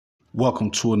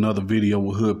Welcome to another video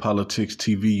with Hood Politics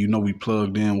TV. You know we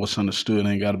plugged in. What's understood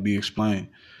ain't got to be explained.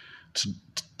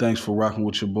 Thanks for rocking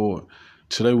with your boy.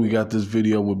 Today we got this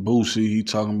video with Boosie. He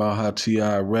talking about how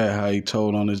T.I. rat, how he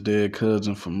told on his dead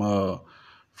cousin from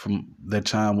that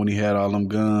time when he had all them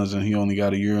guns and he only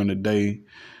got a year and a day.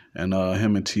 And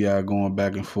him and T.I. going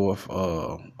back and forth.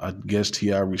 I guess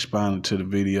T.I. responded to the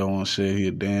video and said he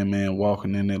a damn man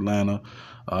walking in Atlanta.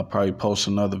 I'll probably post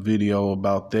another video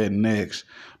about that next.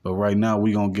 But right now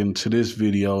we going to get into this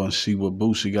video and see what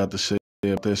Boosie got to say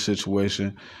about that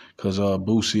situation. Because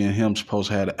Boosie and him supposed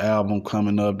to have an album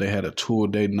coming up. They had a tour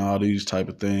date and all these type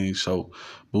of things. So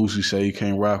Boosie said he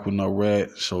can't rock with no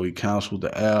rat. So he canceled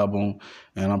the album.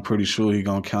 And I'm pretty sure he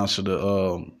going to cancel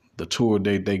the tour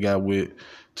date they got with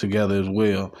together as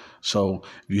well. So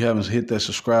if you haven't hit that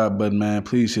subscribe button, man,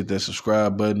 please hit that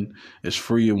subscribe button. It's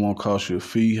free. It won't cost you a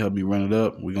fee. Help me run it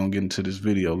up. We're going to get into this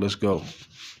video. Let's go.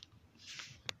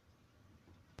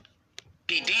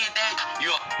 He did that,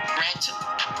 you're a rat too.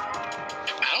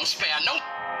 I don't spare no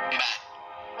back.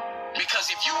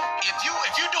 Because if you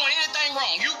doing anything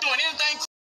wrong, you doing anything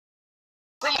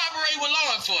collaborate with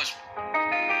law enforcement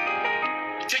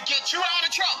to get you out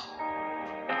of trouble.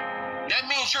 That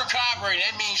means you're cooperating.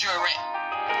 That means you're a rat.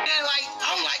 Then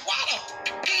I'm like, why the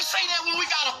he say that when we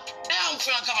got a album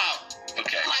trying to come out?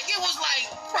 Okay. Like it was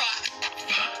like, bro.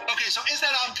 Okay, so is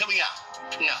that album coming out?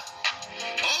 No.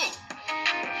 Oh.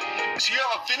 So you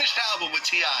have a finished album with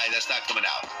T.I. that's not coming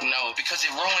out? No, because it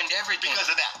ruined everything.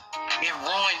 Because of that? It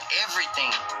ruined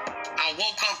everything. I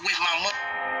woke up with my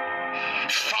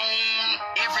phone,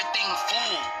 everything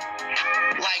full.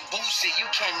 Like, Boosie, you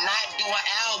cannot do an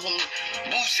album.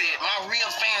 Boosie, my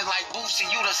real fans like Boosie,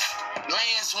 you the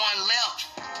last one left.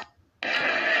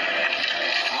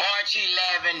 March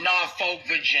 11, Norfolk,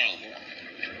 Virginia.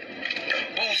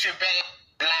 Boosie back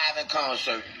live in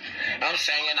concert. I'm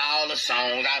singing all the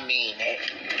songs, I mean that.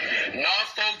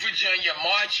 Norfolk, Virginia,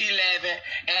 March 11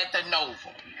 at the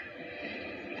Nova.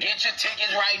 Get your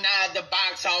tickets right now at the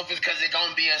box office because it's going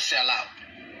to be a sellout.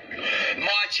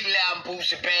 March 11,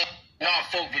 Boosie back,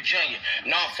 Norfolk, Virginia.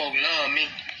 Norfolk love me.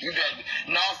 You better,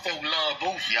 Norfolk love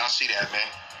Boosie. Y'all see that, man?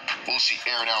 Boosie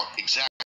airing out exactly.